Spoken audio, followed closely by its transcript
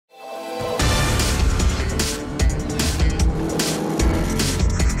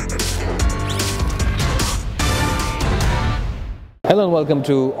Hello and welcome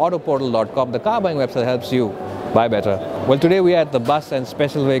to Autoportal.com, the car buying website that helps you buy better. Well, today we are at the Bus and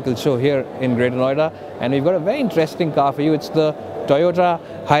Special Vehicle Show here in Greater Noida, and we've got a very interesting car for you. It's the Toyota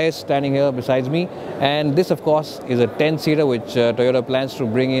Hiace standing here besides me, and this of course is a 10-seater which Toyota plans to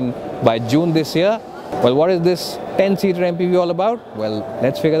bring in by June this year. Well, what is this 10-seater MPV all about? Well,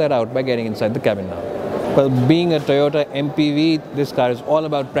 let's figure that out by getting inside the cabin now. Well, being a Toyota MPV, this car is all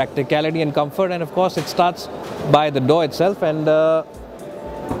about practicality and comfort, and of course it starts by the door itself, and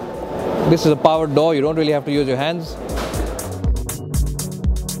this is a powered door. You don't really have to use your hands.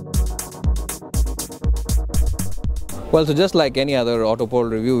 Well, so just like any other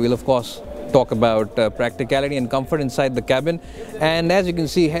Autoportal review, we'll of course talk about practicality and comfort inside the cabin, and as you can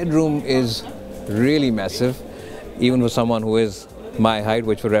see, headroom is really massive, even for someone who is my height,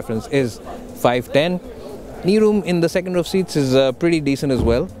 which for reference is 5'10". Knee room in the second row seats is pretty decent as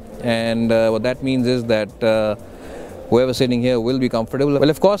well, and what that means is that whoever sitting here will be comfortable.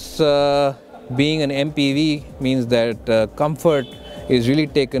 Well, of course, being an MPV means that comfort is really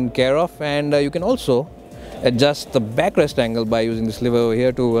taken care of, and you can also adjust the backrest angle by using this lever over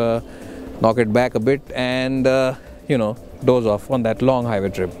here to knock it back a bit and doze off on that long highway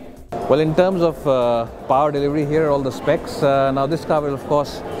trip. Well, in terms of power delivery, here are all the specs. Now this car will of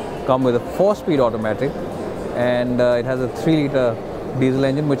course come with a 4-speed automatic, and it has a 3-liter diesel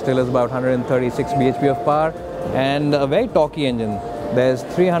engine which delivers about 136 bhp of power, and a very torquey engine. There's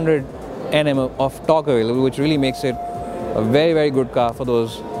 300 Nm of torque available, which really makes it a very good car for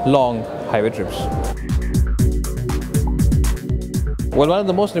those long highway trips. Well, one of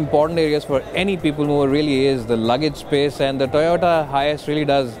the most important areas for any people mover really is the luggage space, and the Toyota Hiace really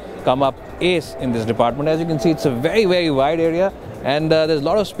does come up ace in this department. As you can see, it's a very wide area, and there's a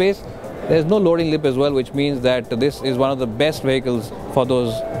lot of space. There's no loading lip as well, which means that this is one of the best vehicles for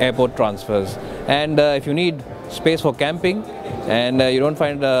those airport transfers. And if you need space for camping and you don't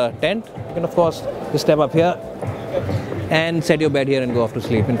find a tent, you can of course just step up here and set your bed here and go off to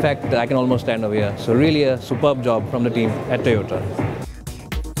sleep. In fact, I can almost stand over here. So really a superb job from the team at Toyota.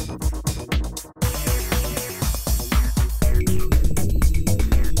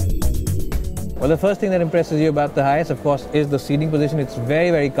 Well, the first thing that impresses you about the Hiace, of course, is the seating position. It's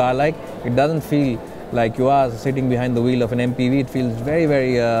very car-like. It doesn't feel like you are sitting behind the wheel of an MPV. It feels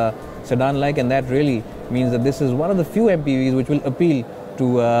very sedan-like, and that really means that this is one of the few MPVs which will appeal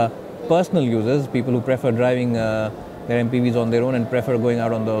to personal users, people who prefer driving their MPVs on their own and prefer going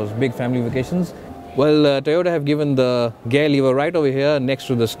out on those big family vacations. Well, Toyota have given the gear lever right over here next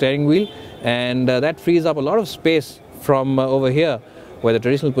to the steering wheel, and that frees up a lot of space from over here, where the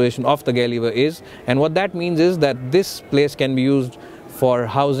traditional position of the gear lever is. And what that means is that this place can be used for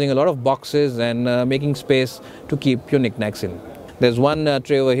housing a lot of boxes and making space to keep your knickknacks in. There's one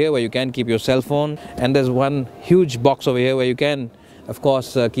tray over here where you can keep your cell phone, and there's one huge box over here where you can of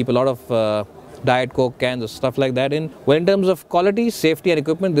course keep a lot of Diet Coke cans or stuff like that in. Well, in terms of quality, safety and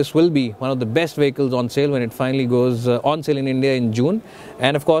equipment, this will be one of the best vehicles on sale when it finally goes on sale in India in June.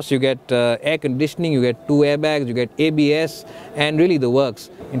 And of course you get air conditioning, you get 2 airbags, you get ABS, and really the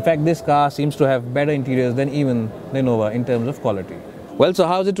works. In fact, this car seems to have better interiors than even the Nova in terms of quality. Well, so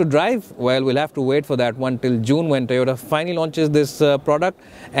how's it to drive? Well, we'll have to wait for that one till June when Toyota finally launches this product.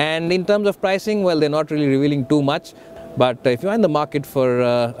 And in terms of pricing, well, they're not really revealing too much. But if you're in the market for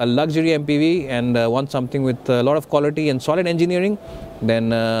a luxury MPV and want something with a lot of quality and solid engineering, then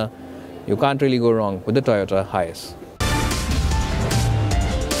you can't really go wrong with the Toyota Hiace.